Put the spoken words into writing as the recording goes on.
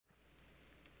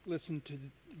listen to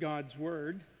God's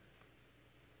word.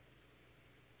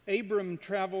 Abram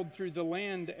traveled through the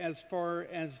land as far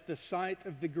as the site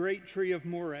of the great tree of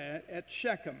Moreh at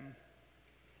Shechem.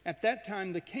 At that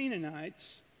time, the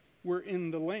Canaanites were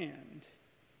in the land.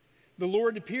 The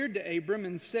Lord appeared to Abram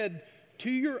and said,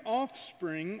 "To your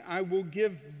offspring I will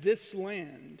give this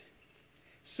land."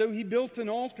 So he built an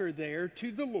altar there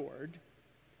to the Lord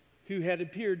who had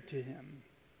appeared to him.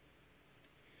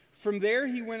 From there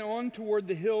he went on toward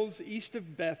the hills east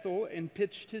of Bethel and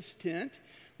pitched his tent,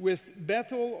 with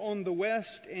Bethel on the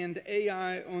west and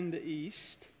Ai on the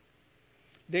east.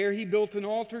 There he built an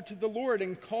altar to the Lord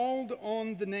and called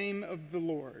on the name of the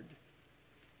Lord.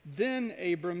 Then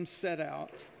Abram set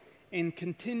out and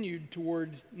continued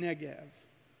toward Negev.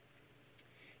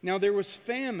 Now there was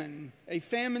a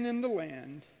famine in the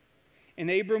land, and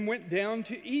Abram went down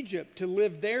to Egypt to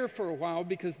live there for a while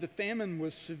because the famine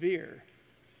was severe.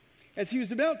 As he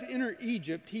was about to enter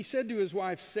Egypt, he said to his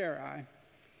wife Sarai,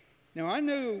 "Now I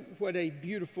know what a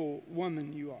beautiful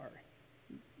woman you are.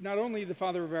 Not only the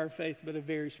father of our faith, but a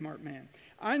very smart man.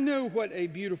 I know what a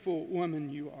beautiful woman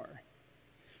you are.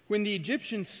 When the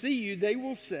Egyptians see you, they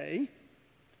will say,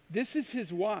 'This is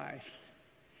his wife.'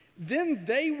 Then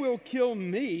they will kill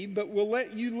me, but will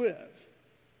let you live.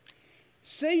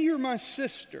 Say you're my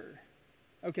sister."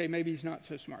 Okay, maybe he's not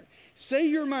so smart. "Say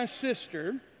you're my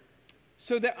sister,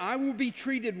 so that I will be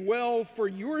treated well for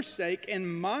your sake,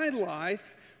 and my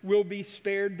life will be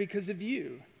spared because of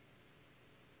you."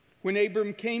 When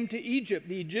Abram came to Egypt,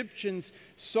 the Egyptians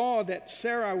saw that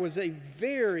Sarai was a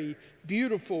very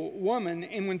beautiful woman,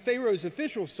 and when Pharaoh's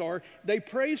officials saw her, they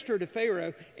praised her to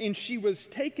Pharaoh, and she was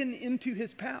taken into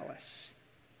his palace.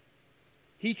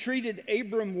 He treated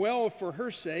Abram well for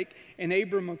her sake, and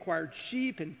Abram acquired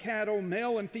sheep and cattle,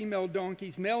 male and female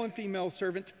donkeys, male and female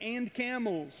servants, and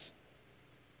camels.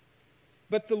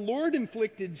 But the Lord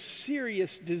inflicted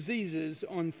serious diseases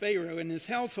on Pharaoh and his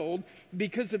household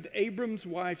because of Abram's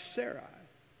wife Sarai.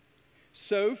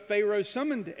 So Pharaoh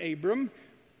summoned Abram.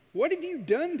 "What have you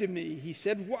done to me?" he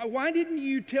said. Why didn't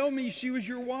you tell me she was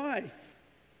your wife?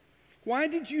 Why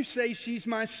did you say she's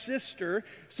my sister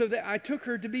so that I took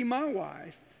her to be my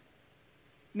wife?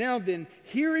 Now then,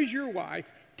 here is your wife.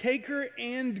 Take her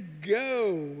and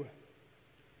go."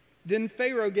 Then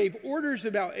Pharaoh gave orders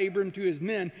about Abram to his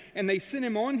men, and they sent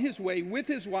him on his way with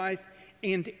his wife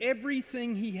and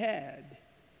everything he had.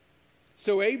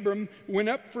 So Abram went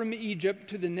up from Egypt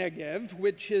to the Negev,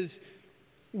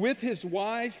 with his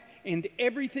wife and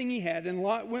everything he had, and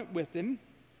Lot went with him.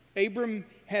 Abram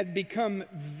had become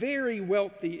very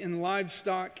wealthy in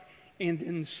livestock and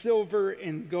in silver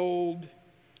and gold.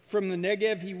 From the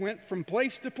Negev he went from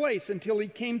place to place until he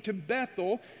came to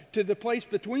Bethel, to the place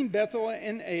between Bethel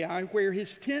and Ai, where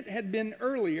his tent had been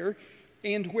earlier,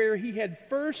 and where he had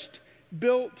first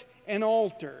built an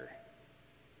altar.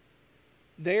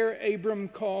 There Abram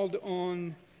called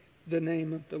on the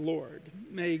name of the Lord.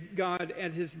 May God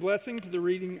add his blessing to the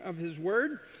reading of his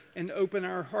word and open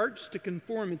our hearts to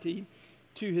conformity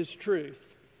to his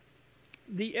truth.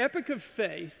 The epic of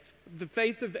faith, the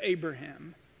faith of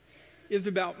Abraham, is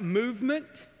about movement,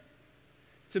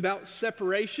 it's about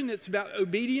separation, it's about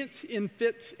obedience in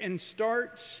fits and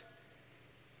starts,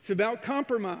 it's about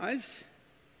compromise,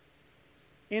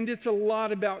 and it's a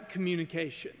lot about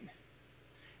communication.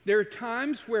 There are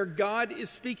times where God is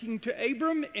speaking to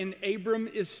Abram and Abram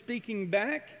is speaking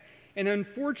back, and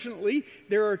unfortunately,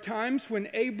 there are times when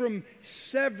Abram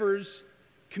severs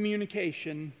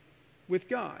communication with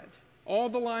God. All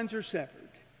the lines are severed.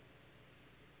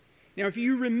 Now, if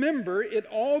you remember, it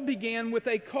all began with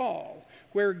a call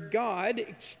where God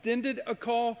extended a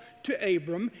call to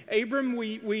Abram. Abram,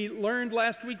 we learned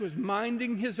last week, was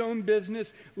minding his own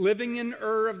business, living in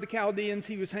Ur of the Chaldeans.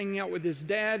 He was hanging out with his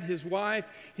dad, his wife,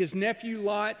 his nephew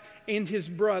Lot, and his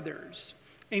brothers.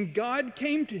 And God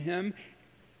came to him,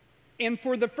 and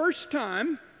for the first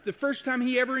time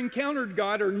he ever encountered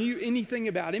God or knew anything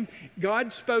about him,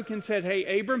 God spoke and said,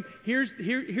 "Hey, Abram,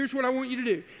 here's what I want you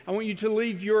to do. I want you to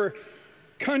leave your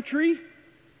country,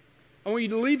 I want you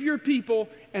to leave your people,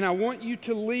 and I want you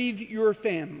to leave your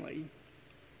family."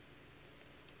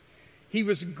 He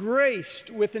was graced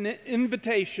with an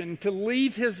invitation to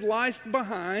leave his life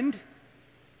behind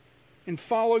and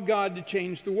follow God to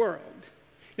change the world.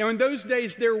 Now, in those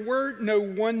days, there were no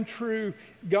one true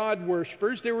God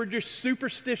worshipers. There were just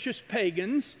superstitious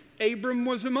pagans. Abram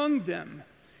was among them.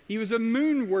 He was a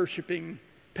moon-worshiping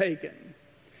pagan.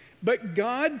 But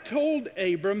God told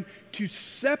Abram to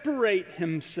separate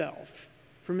himself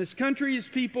from his country, his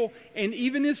people, and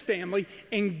even his family,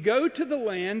 and go to the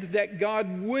land that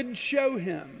God would show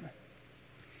him.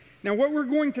 Now, what we're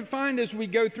going to find as we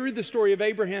go through the story of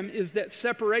Abraham is that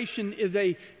separation is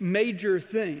a major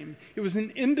theme. It was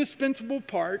an indispensable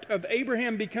part of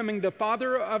Abraham becoming the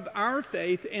father of our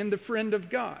faith and the friend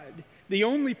of God, the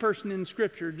only person in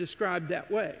Scripture described that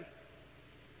way.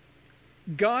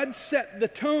 God set the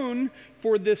tone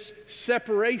for this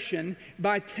separation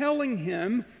by telling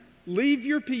him, leave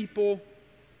your people,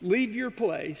 leave your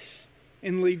place,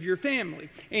 and leave your family.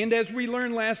 And as we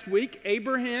learned last week,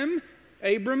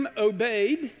 Abram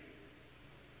obeyed,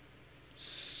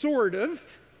 sort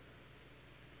of,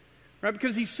 right?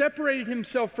 Because he separated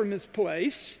himself from his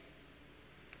place.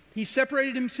 He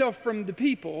separated himself from the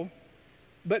people,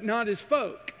 but not his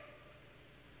folk.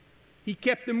 He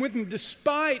kept them with him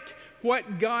despite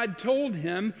what God told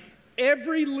him.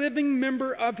 Every living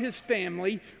member of his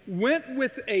family went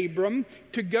with Abram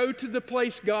to go to the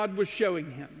place God was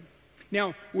showing him.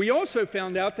 Now, we also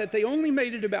found out that they only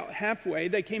made it about halfway.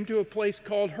 They came to a place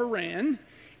called Haran,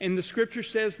 and the Scripture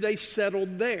says they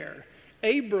settled there.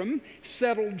 Abram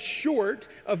settled short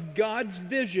of God's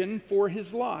vision for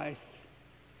his life.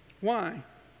 Why?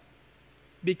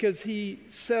 Because he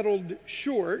settled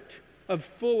short of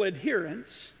full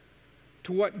adherence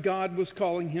to what God was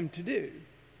calling him to do.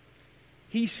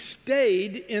 He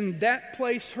stayed in that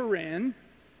place, Haran,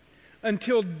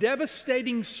 until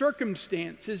devastating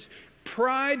circumstances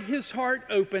pried his heart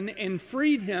open and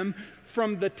freed him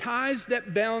from the ties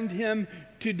that bound him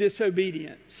to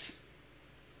disobedience.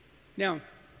 Now,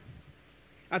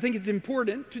 I think it's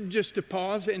important to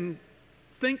pause and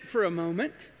think for a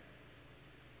moment.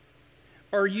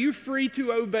 Are you free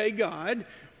to obey God,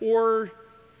 or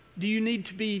do you need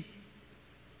to be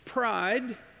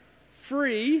pride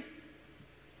free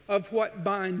of what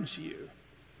binds you?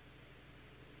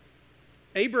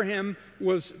 Abraham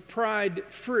was pride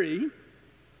free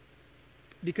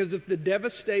because of the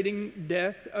devastating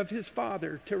death of his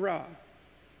father, Terah.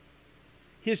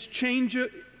 His change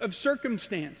of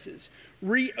circumstances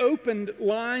reopened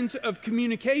lines of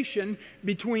communication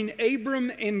between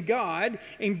Abram and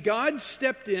God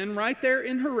stepped in right there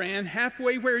in Haran,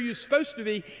 halfway where he was supposed to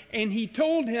be, and he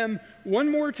told him one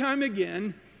more time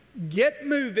again, get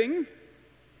moving.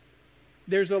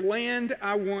 There's a land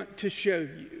I want to show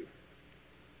you.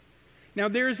 Now,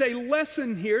 there's a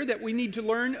lesson here that we need to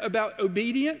learn about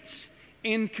obedience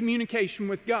and communication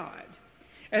with God.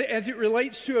 As it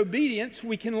relates to obedience,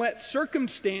 we can let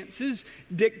circumstances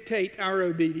dictate our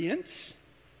obedience,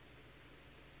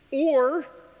 or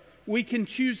we can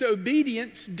choose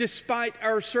obedience despite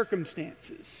our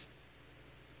circumstances.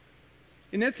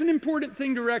 And that's an important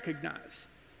thing to recognize.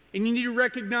 And you need to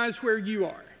recognize where you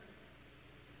are.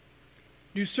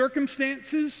 Do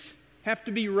circumstances have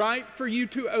to be right for you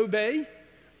to obey,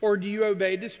 or do you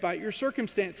obey despite your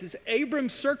circumstances?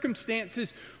 Abram's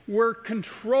circumstances were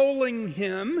controlling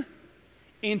him,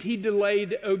 and he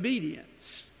delayed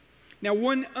obedience. Now,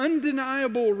 one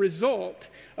undeniable result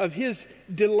of his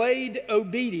delayed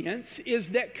obedience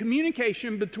is that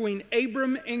communication between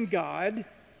Abram and God,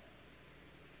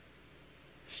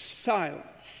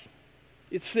 silence.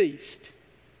 It ceased.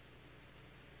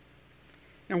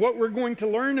 Now, what we're going to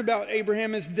learn about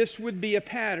Abraham is this would be a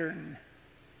pattern.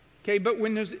 Okay, but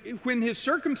when his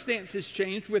circumstances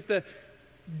changed with the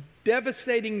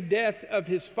devastating death of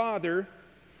his father,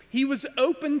 he was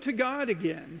open to God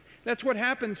again. That's what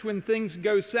happens when things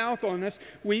go south on us.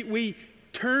 We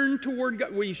turn toward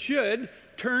God. We should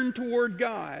turn toward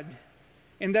God.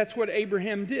 And that's what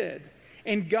Abraham did.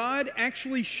 And God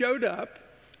actually showed up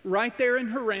right there in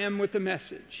Haran with a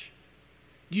message.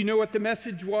 Do you know what the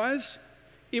message was?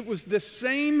 It was the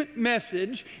same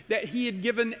message that he had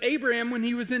given Abraham when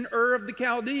he was in Ur of the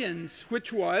Chaldeans,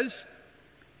 which was,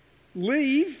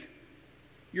 leave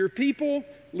your people,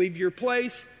 leave your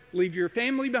place, leave your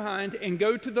family behind, and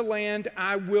go to the land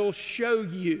I will show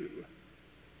you.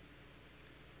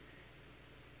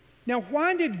 Now,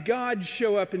 why did God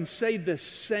show up and say the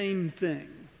same thing?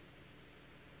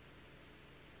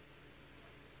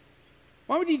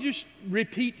 Why would he just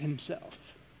repeat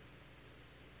himself?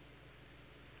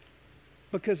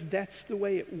 Because that's the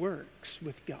way it works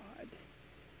with God.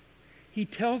 He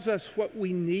tells us what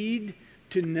we need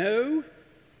to know.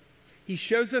 He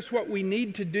shows us what we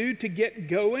need to do to get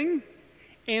going.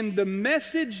 And the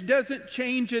message doesn't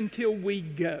change until we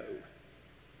go.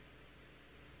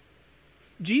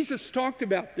 Jesus talked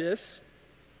about this.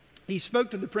 He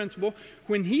spoke to the principle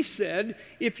when he said,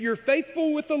 if you're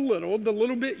faithful with the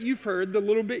little bit you've heard, the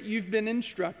little bit you've been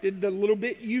instructed, the little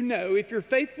bit you know, if you're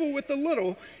faithful with the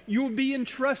little, you'll be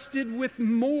entrusted with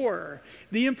more.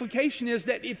 The implication is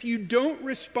that if you don't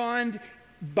respond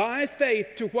by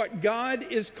faith to what God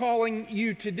is calling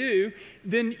you to do,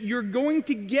 then you're going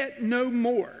to get no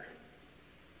more.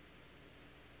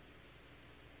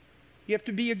 You have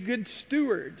to be a good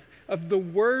steward of the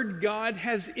word God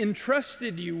has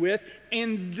entrusted you with,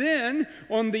 and then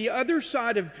on the other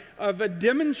side of a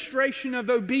demonstration of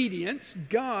obedience,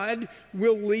 God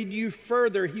will lead you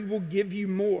further. He will give you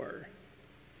more.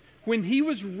 When he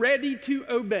was ready to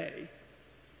obey,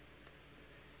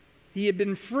 he had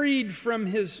been freed from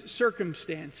his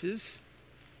circumstances.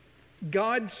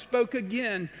 God spoke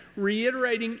again,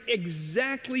 reiterating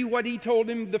exactly what he told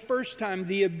him the first time.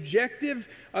 The objective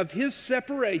of his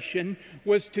separation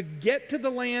was to get to the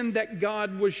land that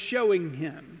God was showing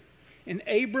him. And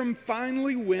Abram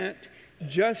finally went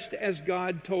just as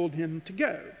God told him to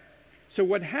go. So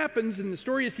what happens in the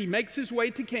story is he makes his way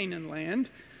to Canaan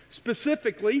land.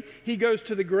 Specifically, he goes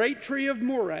to the great tree of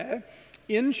Moreh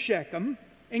in Shechem.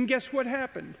 And guess what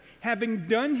happened? Having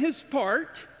done his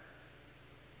part,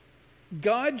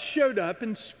 God showed up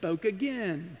and spoke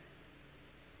again.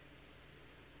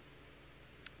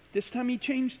 This time he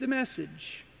changed the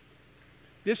message.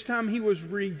 This time he was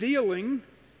revealing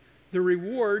the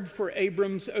reward for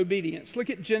Abram's obedience. Look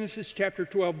at Genesis chapter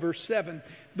 12, verse 7.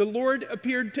 The Lord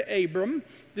appeared to Abram.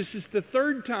 This is the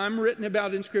third time written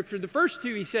about in Scripture. The first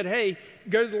two he said, hey,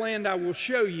 go to the land I will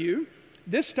show you.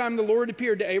 This time the Lord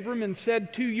appeared to Abram and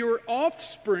said, to your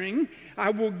offspring I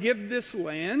will give this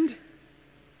land.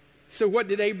 So what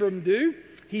did Abram do?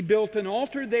 He built an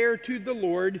altar there to the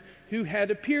Lord who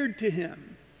had appeared to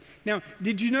him. Now,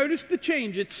 did you notice the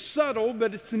change? It's subtle,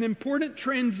 but it's an important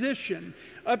transition.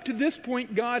 Up to this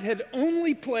point, God had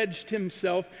only pledged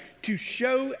himself to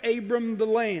show Abram the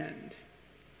land.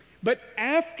 But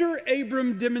after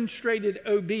Abram demonstrated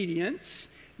obedience,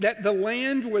 that the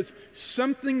land was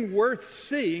something worth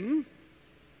seeing.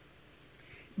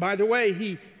 By the way,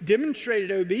 he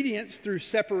demonstrated obedience through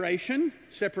separation,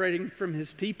 separating from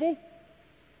his people,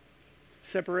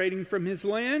 separating from his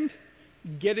land,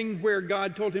 getting where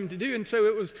God told him to do. And so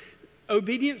it was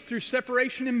obedience through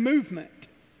separation and movement.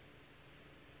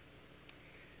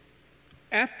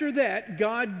 After that,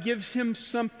 God gives him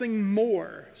something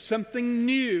more, something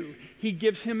new. He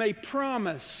gives him a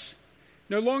promise.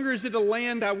 No longer is it a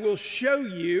land I will show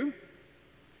you.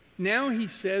 Now he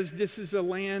says, this is a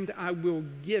land I will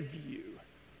give you.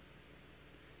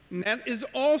 And that is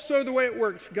also the way it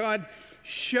works. God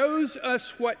shows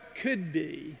us what could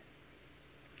be.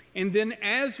 And then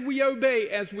as we obey,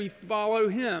 as we follow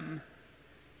him,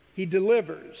 he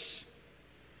delivers.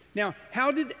 Now,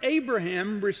 how did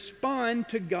Abraham respond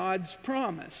to God's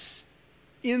promise?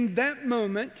 In that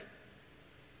moment,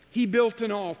 he built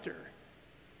an altar.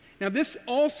 Now, this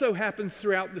also happens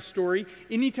throughout the story.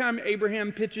 Anytime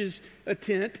Abraham pitches a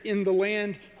tent in the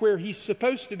land where he's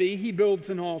supposed to be, he builds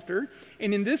an altar.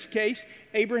 And in this case,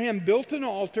 Abraham built an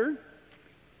altar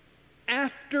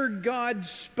after God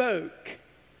spoke.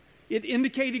 It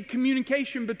indicated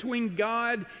communication between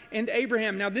God and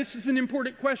Abraham. Now, this is an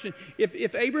important question.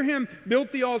 If Abraham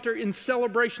built the altar in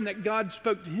celebration that God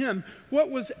spoke to him, what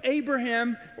was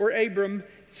Abraham or Abram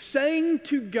saying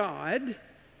to God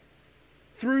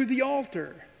through the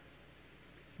altar?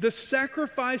 The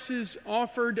sacrifices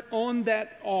offered on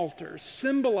that altar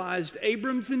symbolized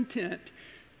Abram's intent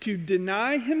to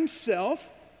deny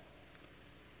himself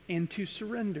and to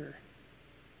surrender.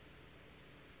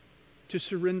 To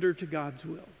surrender to God's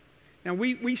will. Now,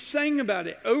 we sang about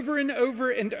it over and over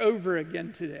and over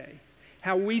again today.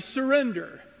 How we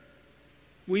surrender.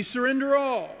 We surrender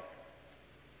all.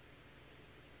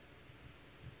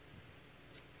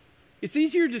 It's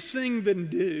easier to sing than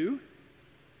do.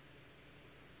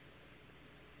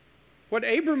 What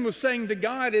Abram was saying to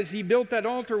God as he built that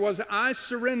altar was, I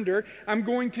surrender. I'm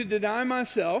going to deny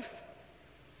myself.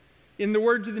 In the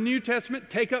words of the New Testament,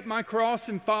 take up my cross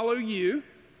and follow you.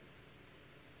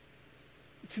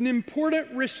 It's an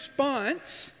important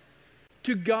response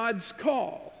to God's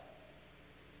call.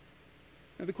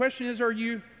 Now the question is, are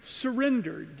you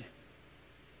surrendered?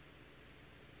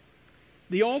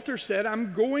 The altar said,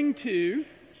 I'm going to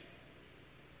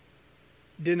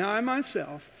deny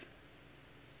myself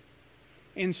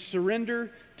and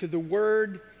surrender to the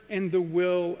word and the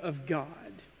will of God.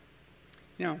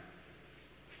 Now,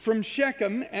 from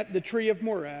Shechem at the tree of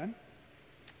Moreh,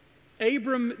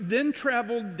 Abram then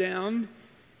traveled down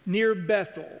near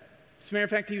Bethel. As a matter of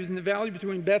fact, he was in the valley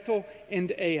between Bethel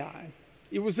and Ai.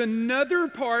 It was another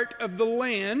part of the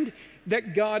land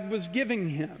that God was giving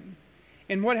him.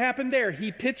 And what happened there?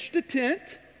 He pitched a tent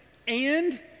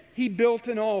and he built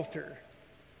an altar.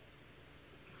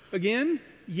 Again,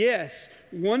 Yes,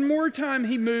 one more time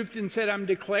he moved and said, I'm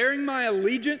declaring my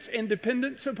allegiance and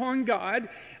dependence upon God.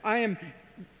 I am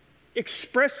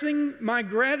expressing my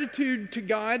gratitude to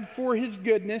God for his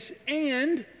goodness,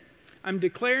 and I'm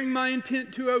declaring my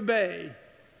intent to obey.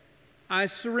 I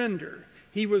surrender.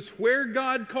 He was where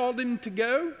God called him to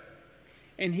go,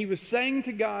 and he was saying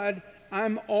to God,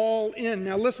 I'm all in.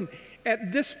 Now listen,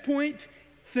 at this point,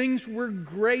 things were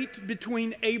great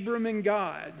between Abram and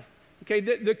God. Okay,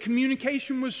 the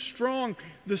communication was strong.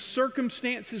 The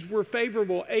circumstances were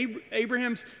favorable.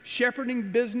 Abraham's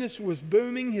shepherding business was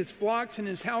booming. His flocks and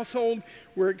his household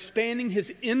were expanding.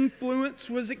 His influence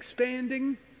was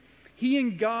expanding. He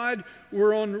and God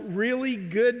were on really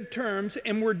good terms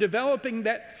and were developing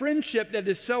that friendship that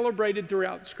is celebrated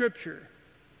throughout Scripture.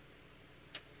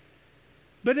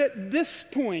 But at this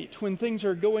point, when things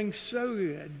are going so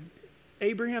good,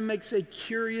 Abraham makes a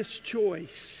curious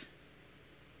choice.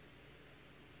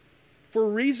 For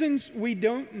reasons we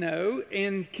don't know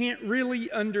and can't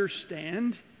really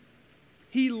understand,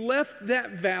 he left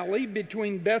that valley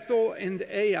between Bethel and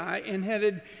Ai and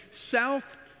headed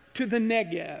south to the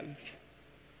Negev,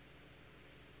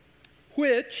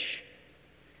 which,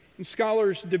 and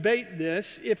scholars debate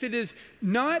this, if it is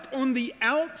not on the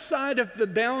outside of the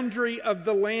boundary of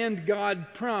the land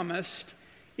God promised,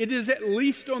 it is at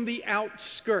least on the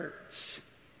outskirts.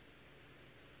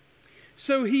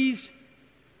 So he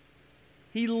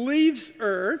leaves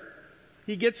Ur,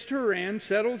 he gets to Haran,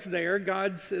 settles there.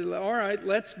 God says, all right,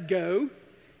 let's go.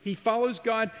 He follows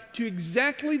God to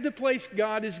exactly the place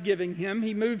God is giving him.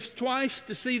 He moves twice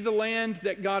to see the land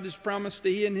that God has promised to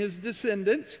he and his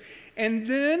descendants. And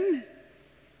then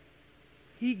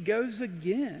he goes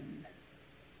again.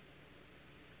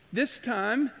 This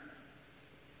time,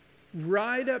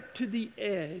 right up to the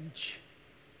edge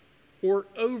or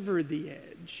over the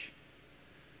edge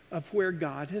of where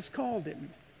God has called him.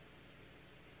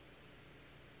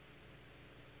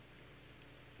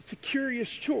 It's a curious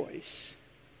choice.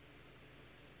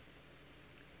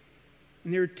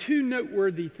 And there are two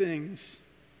noteworthy things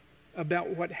about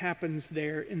what happens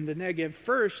there in the Negev.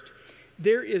 First,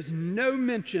 there is no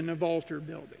mention of altar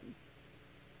building.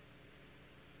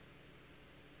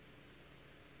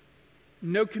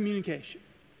 No communication.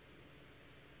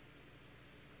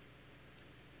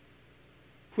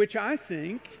 Which I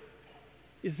think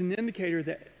is an indicator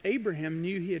that Abraham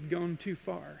knew he had gone too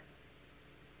far.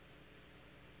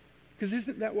 Because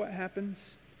isn't that what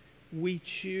happens? We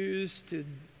choose to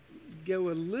go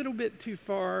a little bit too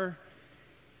far,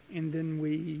 and then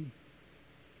we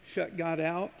shut God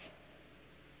out,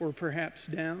 or perhaps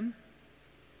down.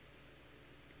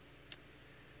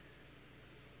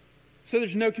 So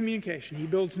there's no communication. He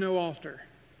builds no altar.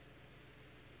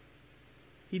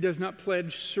 He does not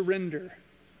pledge surrender.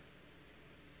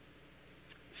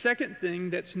 Second thing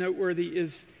that's noteworthy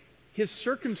is his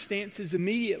circumstances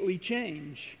immediately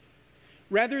change.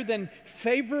 Rather than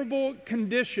favorable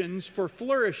conditions for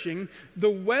flourishing, the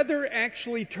weather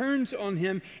actually turns on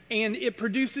him and it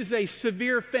produces a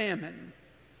severe famine.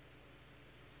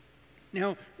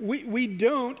 Now, we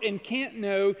don't and can't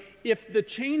know if the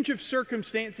change of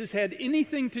circumstances had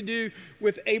anything to do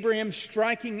with Abraham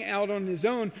striking out on his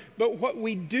own, but what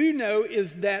we do know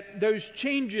is that those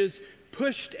changes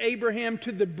pushed Abraham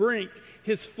to the brink.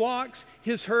 His flocks,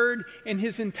 his herd, and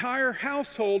his entire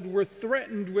household were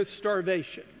threatened with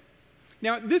starvation.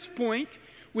 Now, at this point,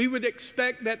 we would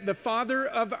expect that the father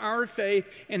of our faith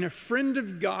and a friend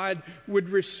of God would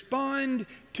respond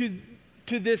to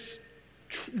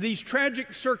these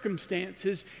tragic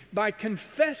circumstances by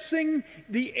confessing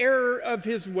the error of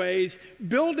his ways,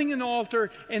 building an altar,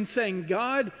 and saying,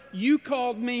 God, you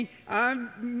called me. I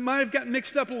might have gotten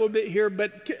mixed up a little bit here,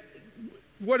 but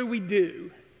what do we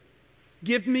do?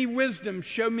 Give me wisdom.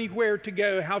 Show me where to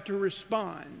go, how to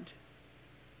respond.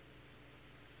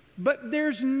 But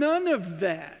there's none of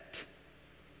that.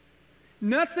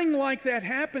 Nothing like that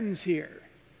happens here.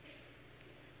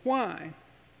 Why?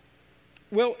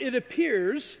 Well, it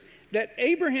appears that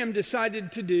Abraham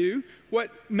decided to do what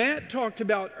Matt talked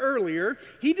about earlier.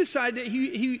 He decided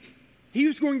he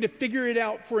was going to figure it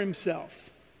out for himself.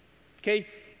 Okay?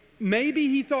 Maybe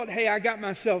he thought, hey, I got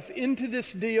myself into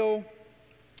this deal,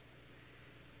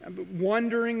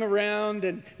 wandering around,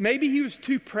 and maybe he was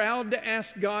too proud to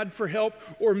ask God for help,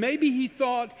 or maybe he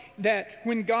thought that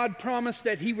when God promised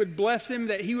that he would bless him,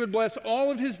 that he would bless all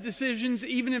of his decisions,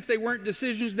 even if they weren't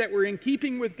decisions that were in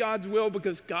keeping with God's will,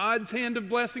 because God's hand of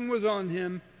blessing was on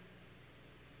him.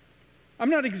 I'm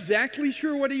not exactly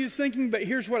sure what he was thinking, but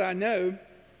here's what I know.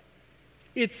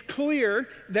 It's clear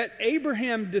that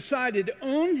Abraham decided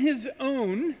on his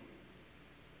own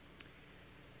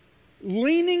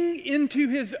leaning into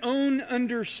his own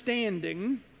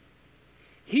understanding,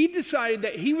 he decided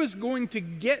that he was going to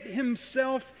get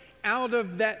himself out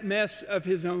of that mess of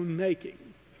his own making.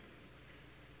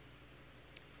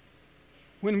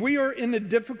 When we are in a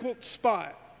difficult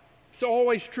spot, it's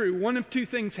always true, one of two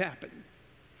things happen.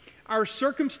 Our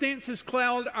circumstances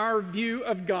cloud our view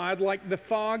of God like the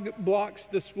fog blocks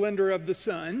the splendor of the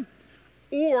sun,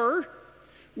 or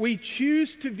we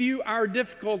choose to view our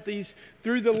difficulties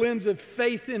through the lens of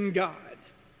faith in God.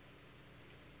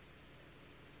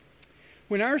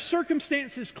 When our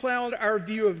circumstances cloud our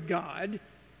view of God,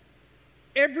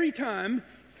 every time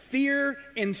fear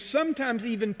and sometimes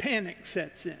even panic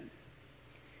sets in.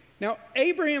 Now,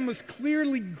 Abraham was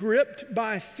clearly gripped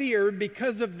by fear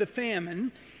because of the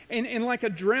famine, and like a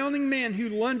drowning man who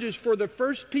lunges for the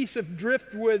first piece of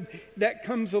driftwood that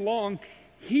comes along,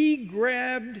 he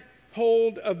grabbed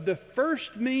hold of the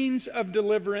first means of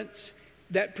deliverance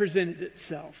that presented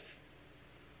itself.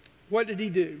 What did he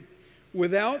do?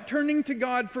 Without turning to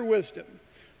God for wisdom,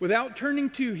 without turning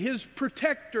to his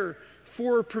protector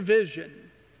for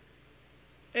provision,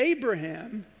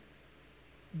 Abraham,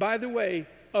 by the way,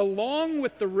 along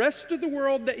with the rest of the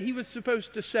world that he was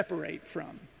supposed to separate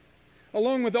from,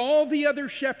 along with all the other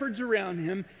shepherds around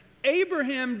him,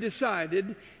 Abraham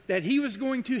decided that he was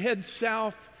going to head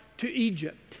south to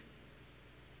Egypt.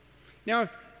 Now,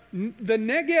 if the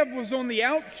Negev was on the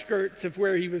outskirts of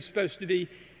where he was supposed to be,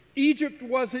 Egypt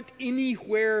wasn't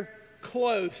anywhere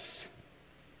close.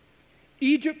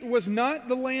 Egypt was not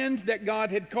the land that God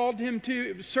had called him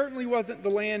to. It certainly wasn't the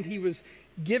land he was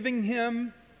giving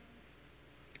him.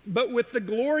 But with the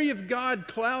glory of God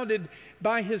clouded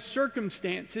by his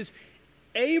circumstances,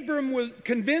 Abram was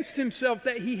convinced himself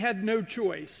that he had no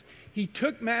choice. He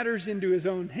took matters into his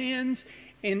own hands,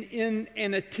 and in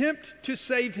an attempt to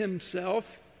save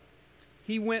himself,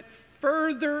 he went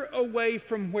further away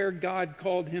from where God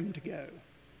called him to go.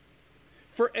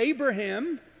 For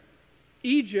Abraham,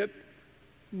 Egypt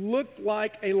looked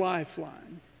like a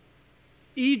lifeline.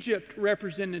 Egypt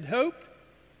represented hope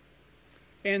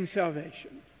and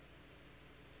salvation.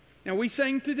 Now, we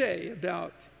sang today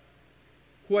about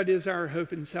what is our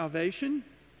hope and salvation.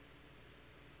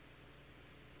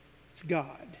 It's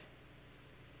God.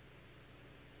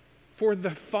 For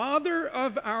the father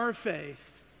of our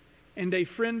faith and a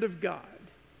friend of God,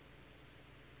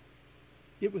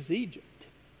 it was Egypt.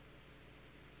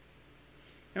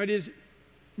 Now, it is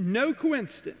no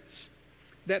coincidence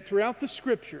that throughout the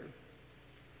Scripture,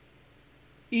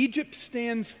 Egypt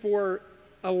stands for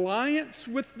alliance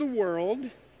with the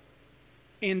world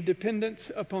and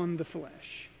dependence upon the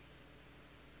flesh.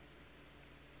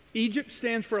 Egypt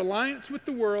stands for alliance with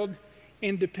the world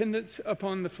and dependence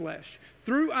upon the flesh.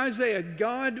 Through Isaiah,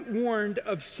 God warned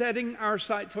of setting our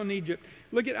sights on Egypt.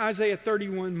 Look at Isaiah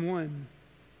 31:1.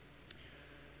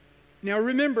 Now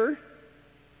remember,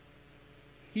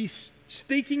 he's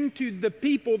speaking to the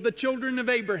people, the children of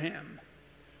Abraham.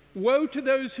 Woe to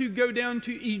those who go down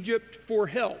to Egypt for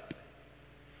help,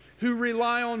 who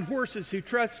rely on horses, who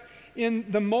trust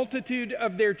in the multitude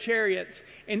of their chariots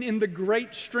and in the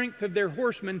great strength of their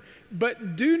horsemen,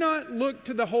 but do not look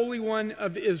to the Holy One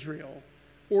of Israel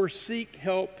or seek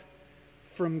help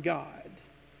from God.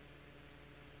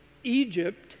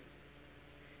 Egypt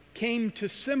came to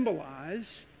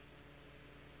symbolize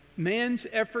man's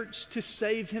efforts to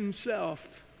save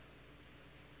himself.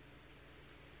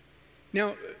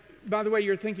 Now, by the way,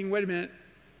 you're thinking, wait a minute,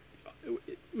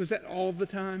 was that all the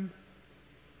time?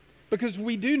 Because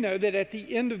we do know that at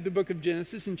the end of the book of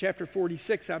Genesis, in chapter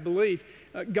 46, I believe,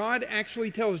 God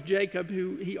actually tells Jacob,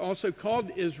 who he also called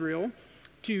Israel,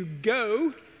 to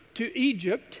go to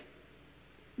Egypt.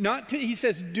 He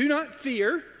says, do not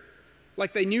fear,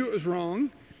 like they knew it was wrong.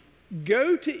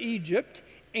 Go to Egypt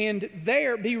and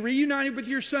there be reunited with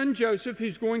your son Joseph,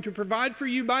 who's going to provide for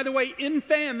you, by the way, in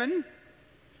famine.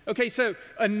 Okay, so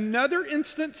another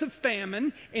instance of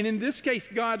famine, and in this case,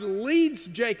 God leads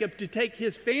Jacob to take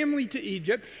his family to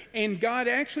Egypt, and God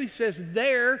actually says,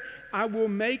 there I will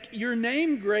make your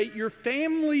name great, your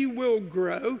family will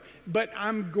grow, but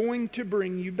I'm going to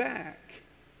bring you back.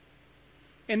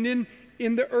 And then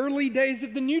in the early days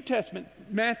of the New Testament,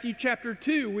 Matthew chapter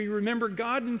 2, we remember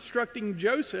God instructing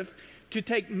Joseph to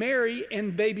take Mary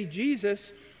and baby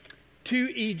Jesus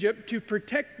to Egypt to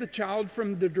protect the child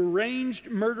from the deranged,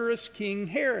 murderous King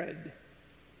Herod.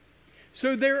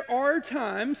 So there are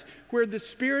times where the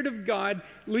Spirit of God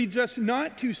leads us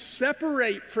not to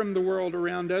separate from the world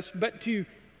around us, but to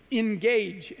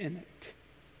engage in it.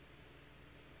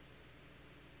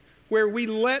 where we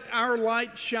let our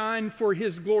light shine for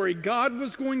his glory. God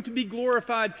was going to be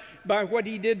glorified by what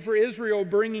he did for Israel,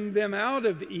 bringing them out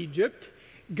of Egypt.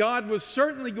 God was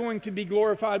certainly going to be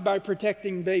glorified by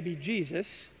protecting baby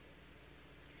Jesus.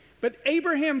 But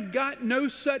Abraham got no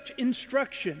such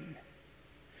instruction.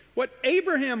 What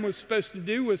Abraham was supposed to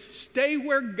do was stay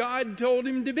where God told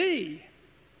him to be.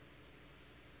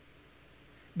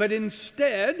 But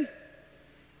instead,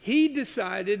 he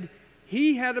decided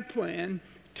he had a plan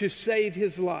to save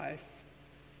his life.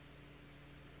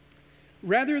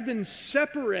 Rather than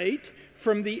separate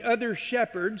from the other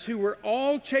shepherds who were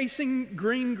all chasing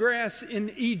green grass in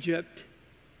Egypt,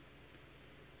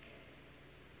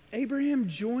 Abraham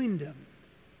joined them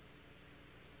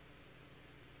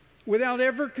without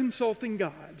ever consulting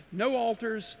God. No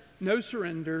altars, no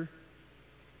surrender.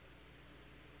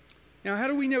 Now, how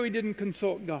do we know he didn't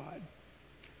consult God?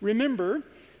 Remember,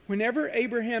 whenever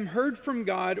Abraham heard from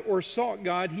God or sought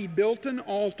God, he built an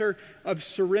altar of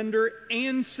surrender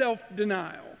and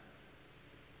self-denial.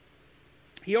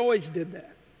 He always did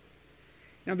that.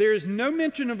 Now, there is no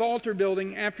mention of altar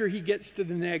building after he gets to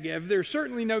the Negev. There's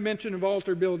certainly no mention of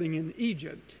altar building in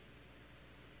Egypt.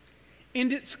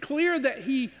 And it's clear that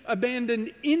he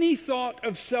abandoned any thought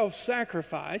of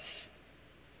self-sacrifice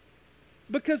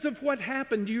because of what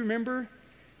happened. Do you remember?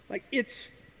 Like,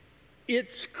 it's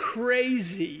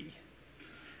crazy.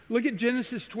 Look at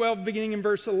Genesis 12, beginning in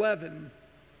verse 11.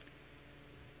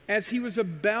 As he was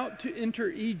about to enter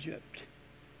Egypt,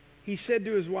 he said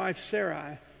to his wife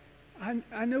Sarai,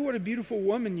 I know what a beautiful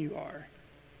woman you are.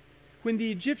 When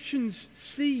the Egyptians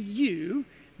see you,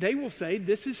 they will say,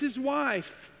 this is his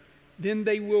wife. Then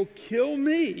they will kill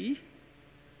me,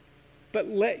 but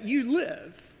let you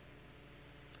live.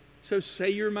 So say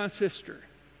you're my sister.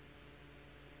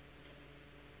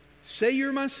 Say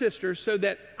you're my sister so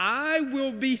that I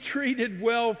will be treated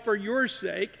well for your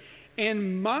sake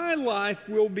and my life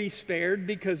will be spared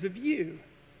because of you.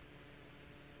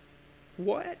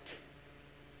 What?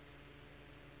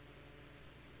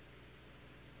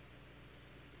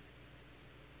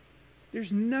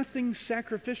 There's nothing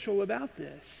sacrificial about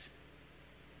this.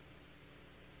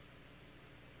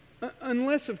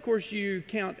 Unless, of course, you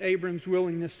count Abram's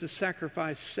willingness to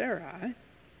sacrifice Sarai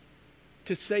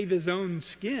to save his own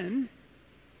skin.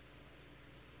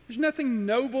 There's nothing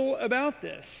noble about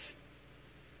this.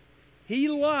 He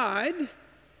lied,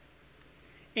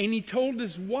 and he told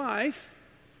his wife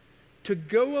to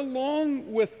go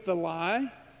along with the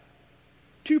lie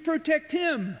to protect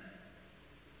him.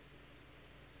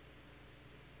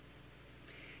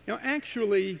 Now,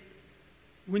 actually,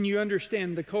 when you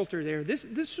understand the culture there, this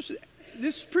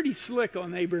is pretty slick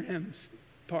on Abraham's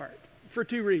part for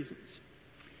two reasons.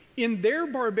 In their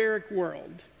barbaric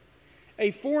world,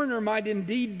 a foreigner might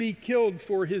indeed be killed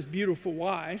for his beautiful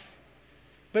wife,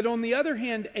 but on the other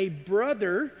hand, a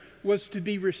brother was to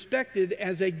be respected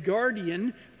as a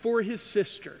guardian for his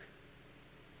sister.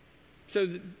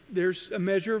 So there's a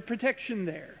measure of protection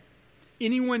there.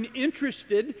 Anyone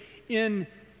interested in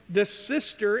the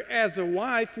sister as a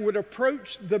wife would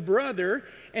approach the brother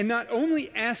and not only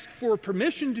ask for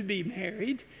permission to be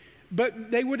married,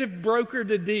 but they would have brokered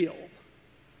a deal,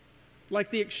 like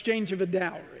the exchange of a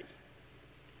dowry.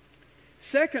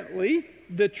 Secondly,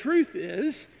 the truth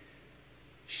is,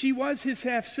 she was his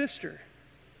half-sister.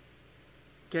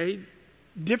 Okay?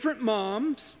 Different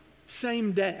moms,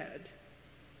 same dad.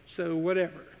 So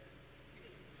whatever.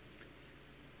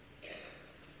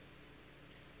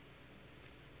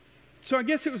 So I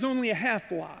guess it was only a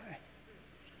half lie.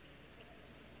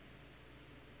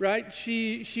 Right?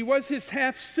 She was his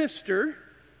half-sister.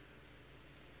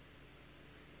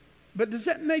 But does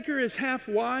that make her his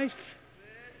half-wife?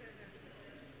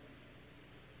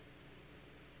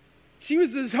 She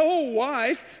was his whole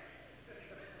wife.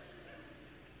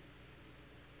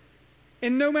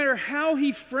 And no matter how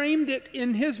he framed it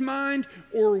in his mind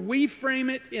or we frame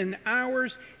it in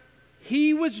ours,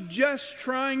 he was just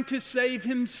trying to save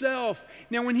himself.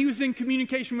 Now, when he was in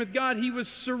communication with God, he was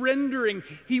surrendering.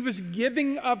 He was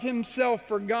giving of himself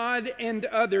for God and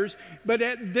others. But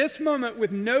at this moment,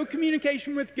 with no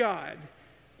communication with God,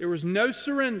 there was no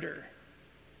surrender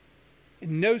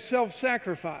and no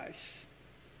self-sacrifice.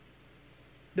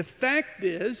 The fact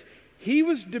is, he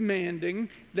was demanding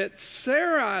that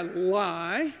Sarai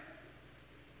lie,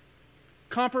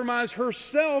 compromise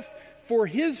herself for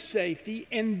his safety,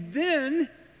 and then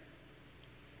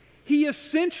he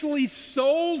essentially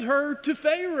sold her to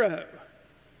Pharaoh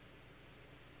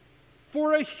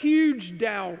for a huge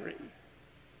dowry.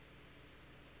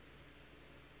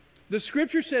 The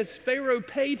scripture says Pharaoh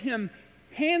paid him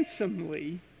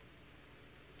handsomely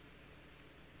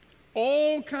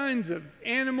all kinds of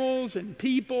animals and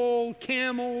people,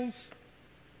 camels.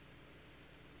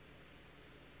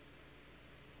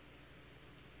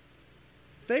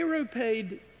 Pharaoh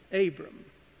paid Abram,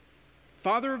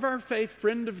 father of our faith,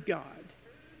 friend of God,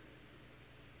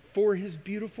 for his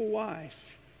beautiful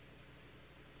wife.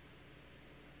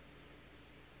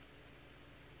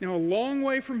 Now, a long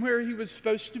way from where he was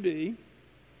supposed to be,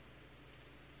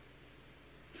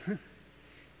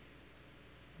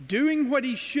 doing what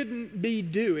he shouldn't be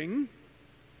doing,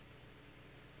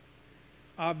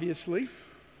 obviously,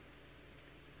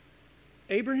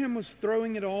 Abraham was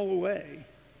throwing it all away.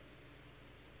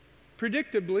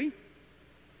 Predictably,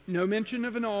 no mention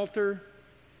of an altar,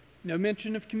 no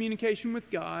mention of communication with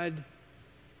God,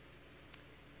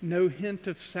 no hint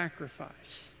of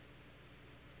sacrifice.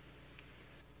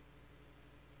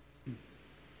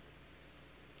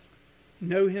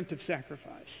 No hint of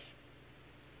sacrifice.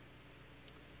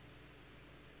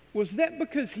 Was that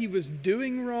because he was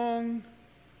doing wrong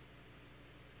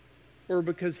or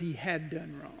because he had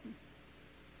done wrong?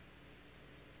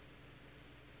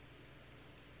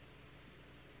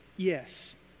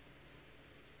 Yes.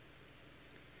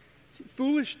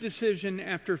 Foolish decision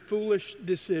after foolish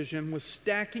decision was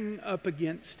stacking up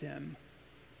against him,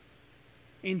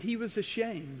 and he was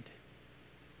ashamed.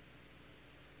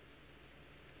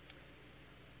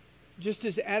 Just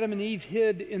as Adam and Eve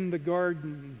hid in the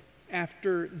garden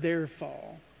after their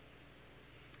fall,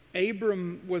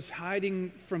 Abram was hiding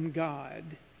from God,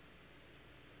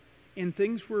 and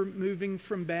things were moving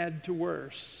from bad to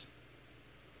worse.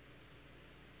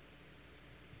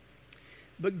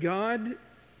 But God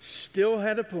still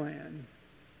had a plan.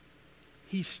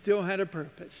 He still had a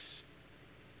purpose.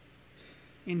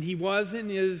 And he was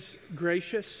and is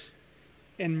gracious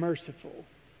and merciful.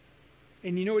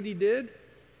 And you know what he did?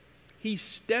 He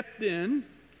stepped in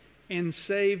and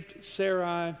saved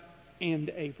Sarai and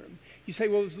Abram. You say,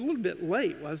 well, it was a little bit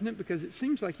late, wasn't it? Because it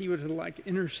seems like he would have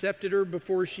intercepted her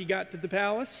before she got to the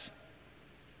palace.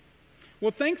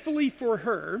 Well, thankfully for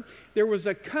her, there was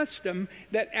a custom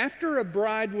that after a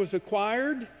bride was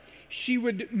acquired, she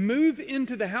would move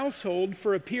into the household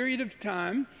for a period of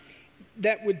time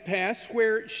that would pass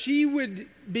where she would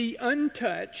be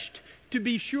untouched to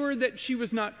be sure that she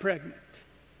was not pregnant.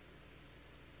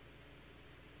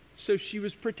 So she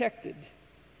was protected.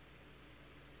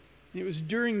 It was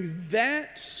during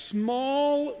that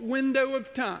small window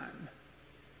of time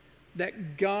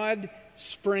that God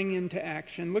sprang into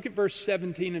action. Look at verse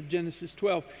 17 of Genesis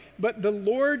 12. But the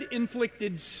Lord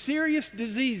inflicted serious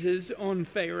diseases on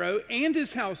Pharaoh and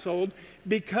his household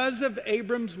because of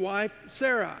Abram's wife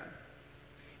Sarai.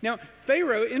 Now,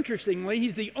 Pharaoh, interestingly,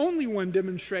 he's the only one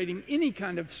demonstrating any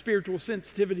kind of spiritual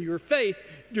sensitivity or faith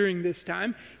during this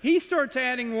time. He starts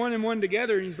adding one and one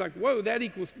together, and he's like, whoa, that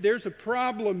equals, there's a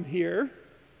problem here.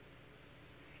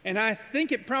 And I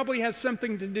think it probably has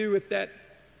something to do with that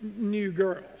new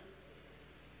girl.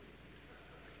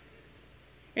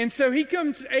 And so he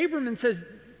comes to Abram and says,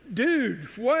 dude,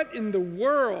 what in the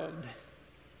world?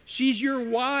 She's your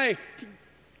wife.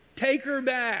 Take her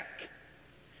back.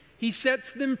 He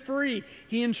sets them free.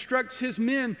 He instructs his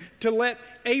men to let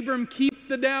Abram keep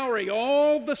the dowry,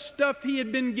 all the stuff he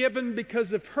had been given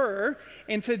because of her,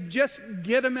 and to just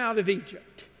get him out of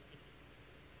Egypt.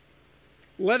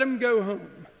 Let him go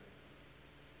home.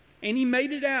 And he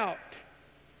made it out.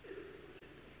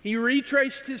 He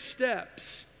retraced his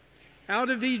steps out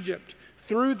of Egypt,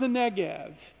 through the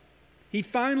Negev. He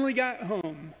finally got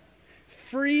home,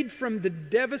 freed from the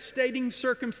devastating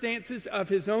circumstances of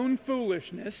his own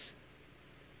foolishness.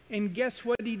 And guess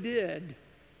what he did?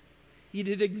 He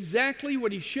did exactly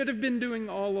what he should have been doing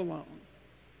all along.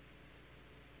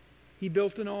 He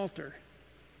built an altar.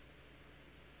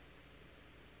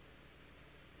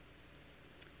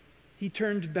 He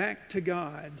turned back to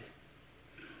God,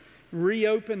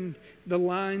 reopened the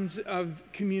lines of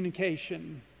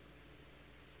communication.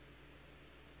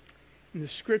 And the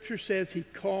scripture says he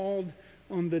called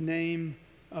on the name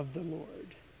of the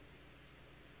Lord.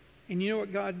 And you know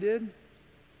what God did?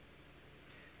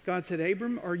 God said,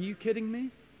 Abram, are you kidding me?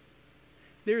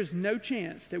 There's no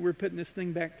chance that we're putting this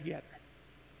thing back together.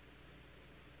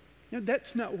 No,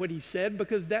 that's not what he said,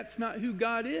 because that's not who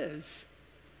God is.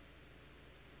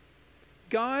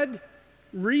 God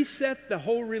reset the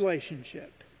whole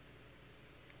relationship.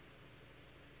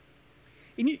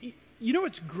 And you know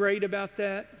what's great about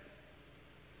that?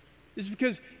 Is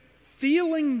because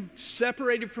feeling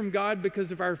separated from God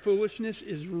because of our foolishness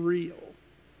is real.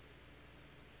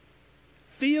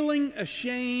 Feeling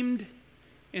ashamed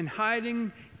and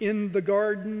hiding in the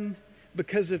garden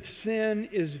because of sin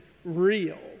is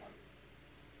real.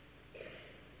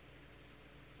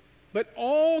 But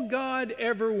all God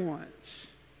ever wants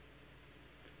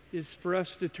is for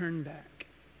us to turn back.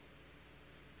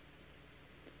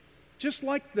 Just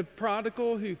like the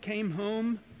prodigal who came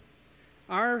home,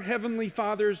 our Heavenly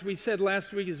Father, as we said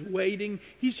last week, is waiting.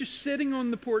 He's just sitting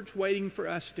on the porch waiting for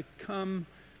us to come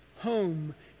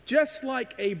home, just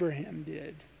like Abraham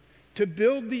did, to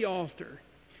build the altar,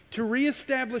 to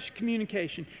reestablish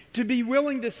communication, to be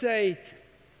willing to say,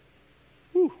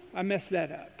 "Whew, I messed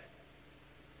that up."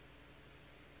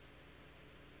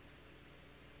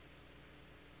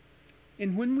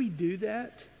 And when we do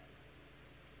that,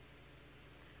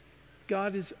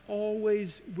 God is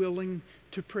always willing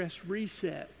to press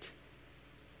reset,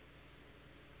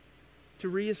 to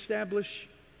reestablish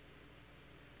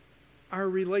our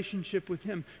relationship with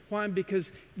Him. Why?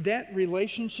 Because that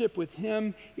relationship with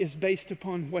Him is based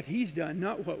upon what He's done,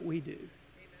 not what we do. Amen.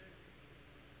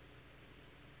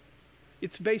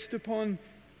 It's based upon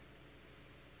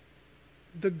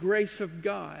the grace of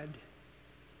God.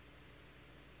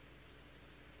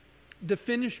 The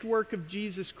finished work of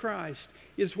Jesus Christ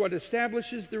is what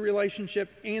establishes the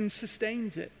relationship and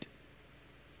sustains it.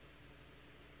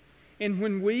 And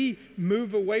when we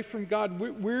move away from God,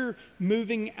 we're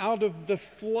moving out of the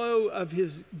flow of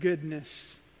His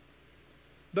goodness.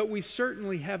 But we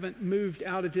certainly haven't moved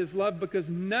out of His love, because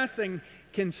nothing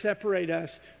can separate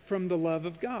us from the love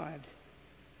of God.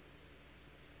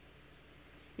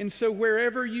 And so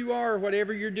wherever you are,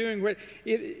 whatever you're doing,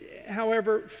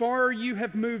 however far you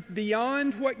have moved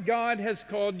beyond what God has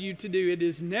called you to do, it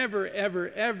is never, ever,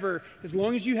 ever, as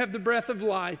long as you have the breath of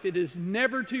life, it is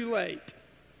never too late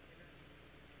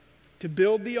to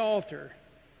build the altar,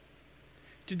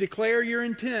 to declare your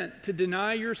intent, to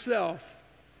deny yourself,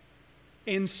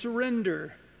 and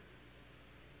surrender.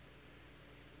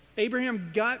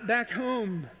 Abraham got back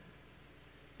home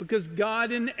because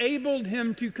God enabled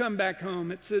him to come back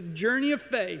home. It's a journey of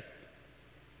faith.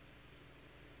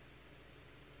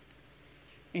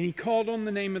 And he called on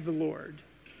the name of the Lord.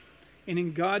 And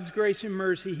in God's grace and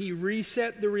mercy, He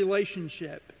reset the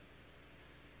relationship.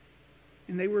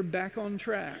 And they were back on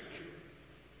track.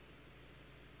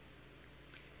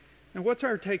 Now, what's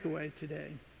our takeaway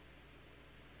today?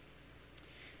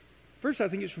 First, I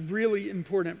think it's really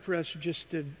important for us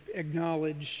just to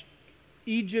acknowledge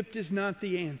Egypt is not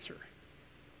the answer.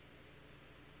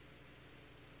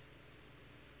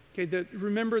 Okay,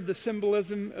 remember the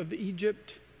symbolism of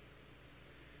Egypt?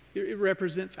 It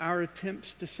represents our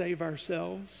attempts to save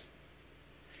ourselves.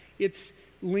 It's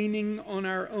leaning on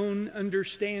our own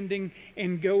understanding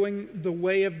and going the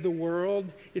way of the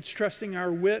world. It's trusting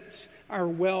our wits, our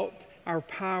wealth, our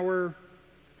power,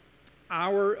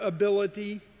 our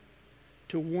ability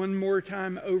to one more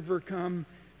time overcome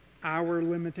our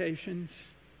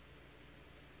limitations.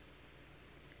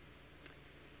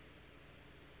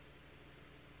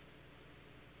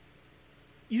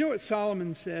 You know what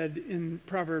Solomon said in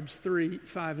Proverbs 3,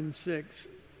 5, and 6?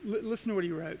 Listen to what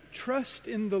he wrote. Trust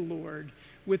in the Lord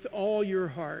with all your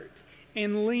heart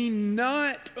and lean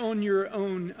not on your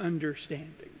own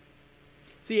understanding.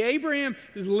 See, Abraham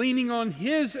is leaning on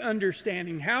his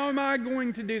understanding. How am I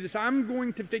going to do this? I'm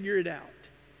going to figure it out.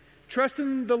 Trust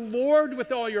in the Lord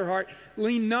with all your heart.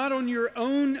 Lean not on your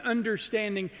own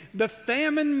understanding. The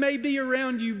famine may be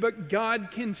around you, but God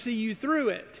can see you through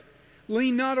it.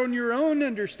 Lean not on your own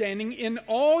understanding. In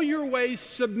all your ways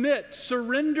submit,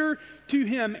 surrender to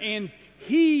Him, and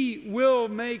He will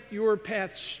make your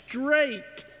path straight.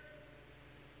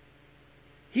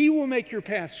 He will make your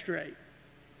path straight.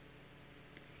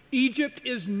 Egypt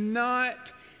is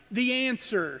not the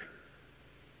answer.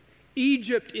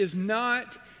 Egypt is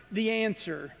not the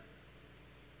answer.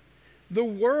 The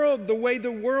world, the way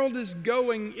the world is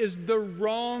going, is the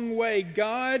wrong way.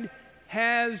 God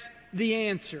has the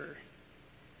answer.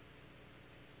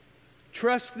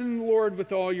 Trust in the Lord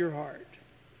with all your heart.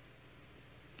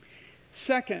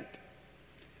 Second,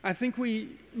 I think we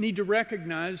need to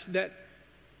recognize that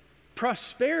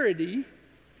prosperity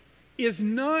is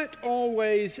not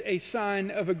always a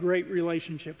sign of a great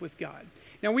relationship with God.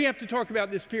 Now, we have to talk about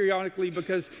this periodically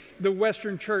because the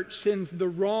Western church sends the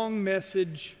wrong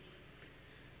message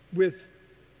with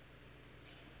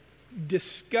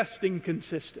disgusting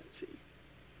consistency.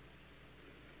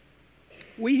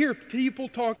 We hear people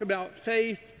talk about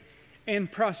faith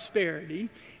and prosperity,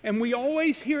 and we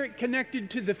always hear it connected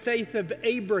to the faith of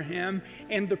Abraham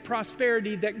and the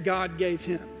prosperity that God gave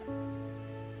him.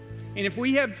 And if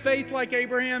we have faith like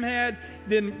Abraham had,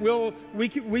 then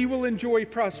we will enjoy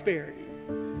prosperity.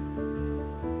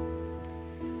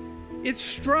 It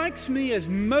strikes me as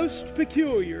most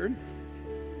peculiar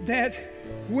that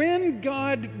when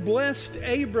God blessed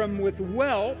Abram with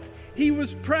wealth, He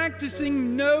was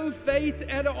practicing no faith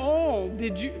at all.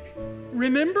 Did you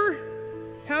remember?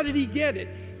 How did he get it?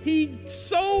 He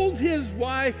sold his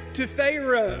wife to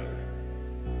Pharaoh.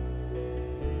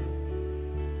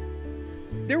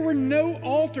 There were no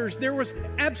altars. There was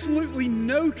absolutely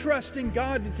no trust in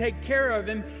God to take care of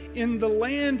him in the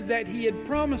land that he had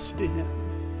promised to him.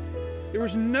 There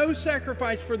was no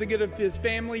sacrifice for the good of his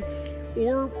family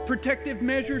or protective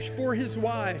measures for his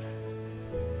wife.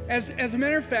 As a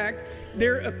matter of fact,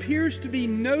 there appears to be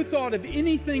no thought of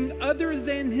anything other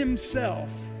than himself.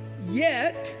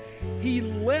 Yet, he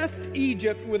left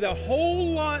Egypt with a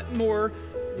whole lot more,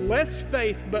 less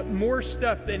faith, but more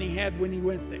stuff than he had when he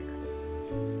went there.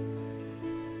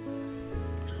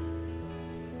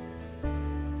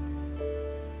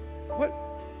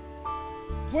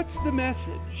 What's the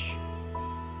message?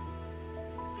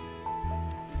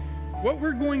 What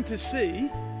we're going to see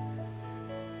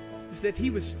is that he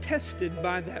was tested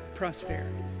by that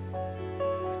prosperity.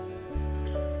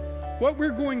 What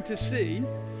we're going to see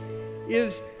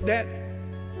is that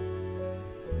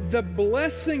the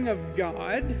blessing of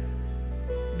God,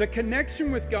 the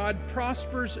connection with God,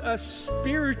 prospers us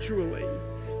spiritually,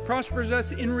 prospers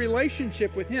us in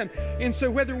relationship with him. And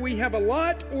so whether we have a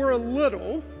lot or a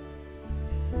little,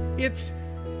 it's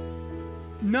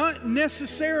not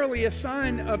necessarily a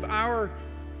sign of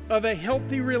a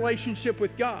healthy relationship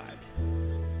with God.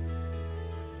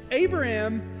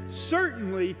 Abraham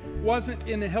certainly wasn't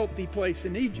in a healthy place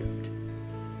in Egypt,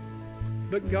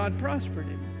 but God prospered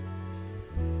him.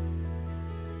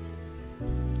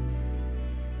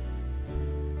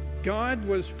 God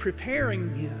was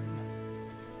preparing him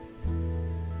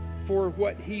for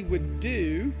what he would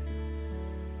do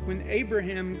when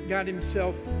Abraham got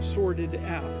himself sorted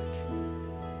out.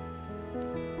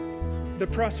 The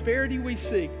prosperity we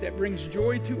seek that brings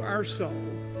joy to our soul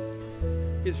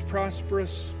is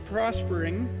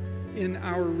prospering in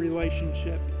our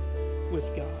relationship with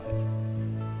God.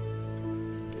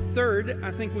 Third, I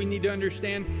think we need to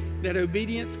understand that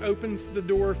obedience opens the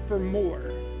door for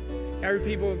more. I heard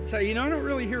people say, I don't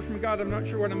really hear from God. I'm not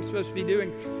sure what I'm supposed to be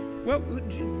doing. Well,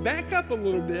 back up a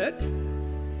little bit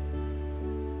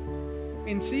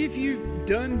and see if you've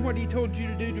done what he told you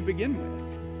to do to begin with.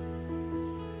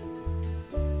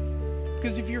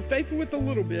 Because if you're faithful with a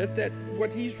little bit, that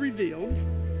what he's revealed,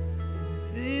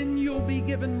 then you'll be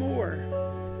given more.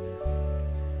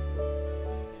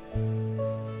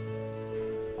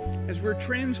 As we're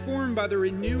transformed by the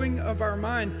renewing of our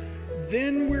mind,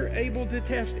 then we're able to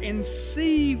test and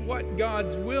see what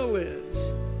God's will is.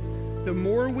 The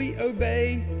more we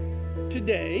obey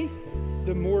today,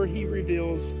 the more he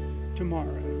reveals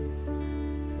tomorrow.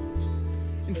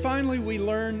 And finally, we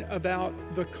learn about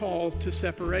the call to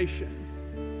separation.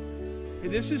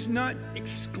 This is not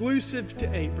exclusive to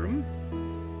Abram.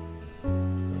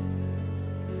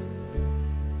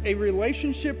 A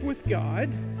relationship with God,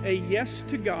 a yes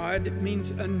to God, means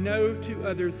a no to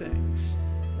other things.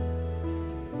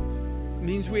 It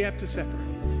means we have to separate.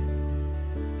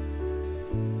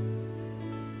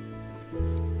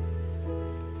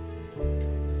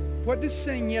 What does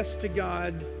saying yes to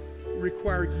God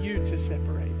require you to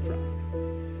separate from?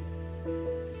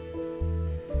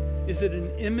 Is it an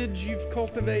image you've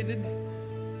cultivated?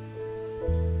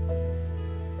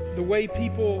 The way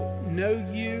people know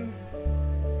you?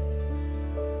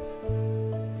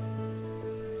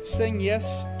 Saying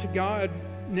yes to God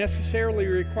necessarily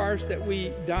requires that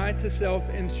we die to self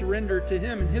and surrender to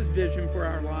him and his vision for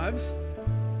our lives.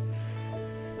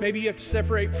 Maybe you have to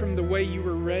separate from the way you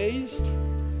were raised,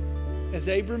 as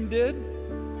Abram did.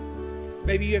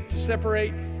 Maybe you have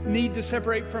to need to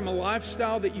separate from a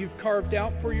lifestyle that you've carved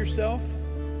out for yourself.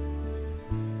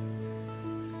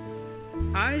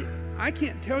 I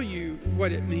can't tell you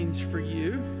what it means for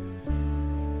you.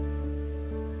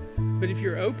 But if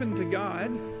you're open to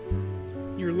God,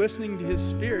 you're listening to his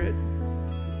Spirit,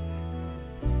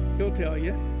 he'll tell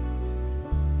you.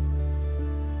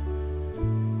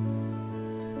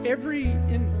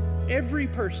 Every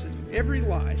person, every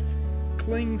life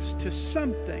clings to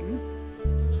something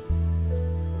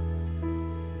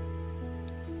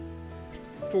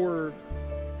for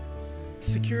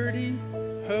security,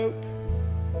 hope,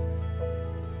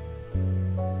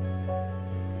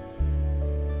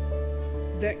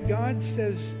 that God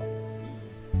says,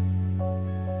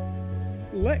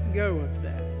 let go of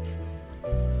that.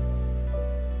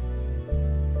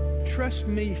 Trust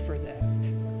me for that.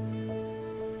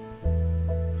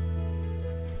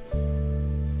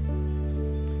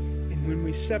 And when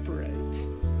we separate,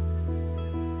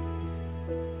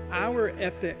 our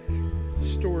epic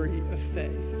story of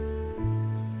faith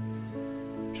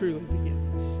truly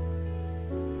begins.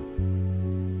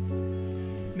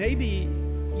 maybe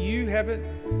you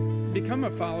haven't become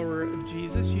a follower of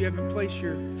Jesus. You haven't placed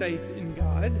your faith in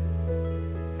God.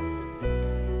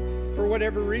 For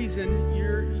whatever reason, you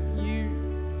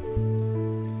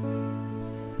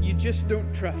just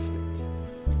don't trust it.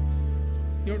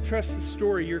 You don't trust the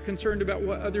story. You're concerned about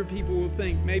what other people will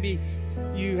think. Maybe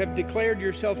you have declared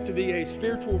yourself to be a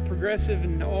spiritual progressive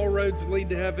and all roads lead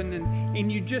to heaven,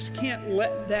 and you just can't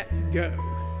let that go.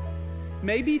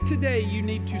 Maybe today you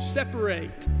need to separate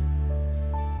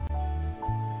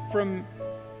from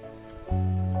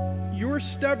your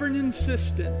stubborn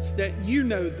insistence that you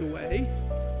know the way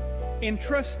and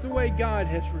trust the way God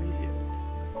has revealed.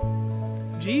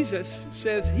 Jesus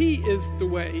says He is the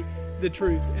way, the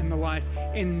truth, and the life,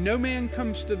 and no man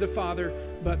comes to the Father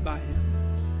but by Him.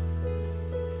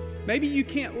 Maybe you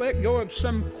can't let go of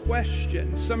some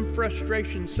question, some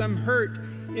frustration, some hurt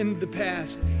in the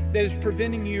past that is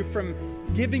preventing you from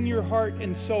giving your heart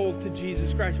and soul to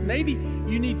Jesus Christ. Maybe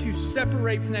you need to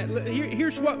separate from that.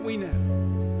 Here's what we know.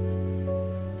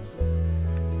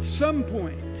 At some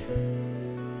point,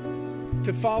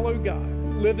 to follow God,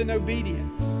 live in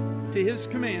obedience to His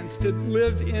commands, to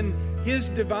live in His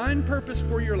divine purpose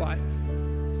for your life,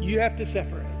 you have to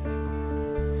separate.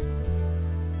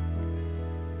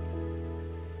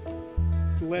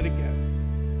 To let it go.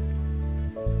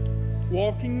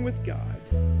 Walking with God,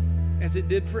 as it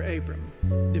did for Abram,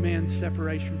 demands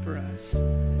separation for us.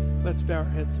 Let's bow our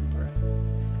heads and pray.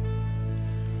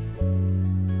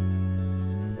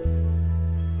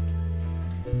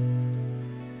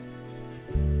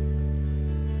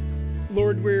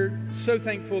 Lord, we're so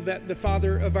thankful that the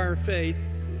Father of our faith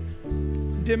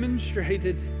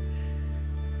demonstrated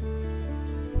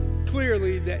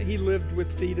clearly that He lived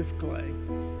with feet of clay.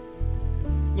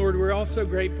 Lord, we're also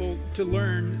grateful to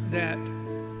learn that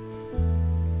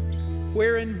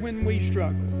where and when we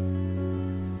struggle,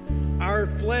 our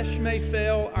flesh may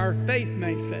fail, our faith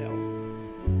may fail,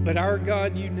 but our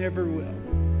God, you never will.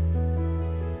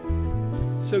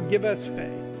 So give us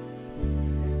faith.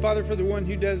 Father, for the one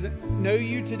who doesn't know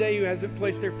you today, who hasn't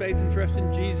placed their faith and trust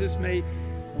in Jesus, may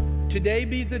today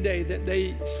be the day that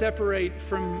they separate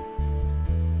from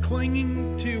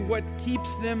clinging to what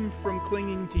keeps them from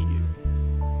clinging to you.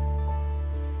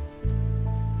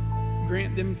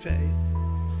 Grant them faith.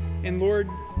 And Lord,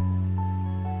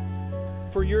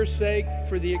 for your sake,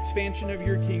 for the expansion of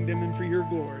your kingdom and for your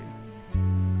glory,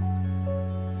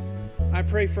 I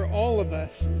pray for all of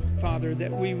us, Father,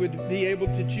 that we would be able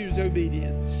to choose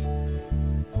obedience,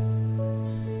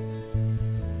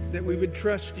 that we would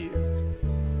trust you,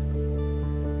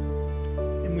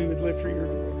 and we would live for your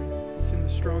glory. It's in the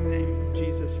strong name of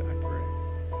Jesus I pray.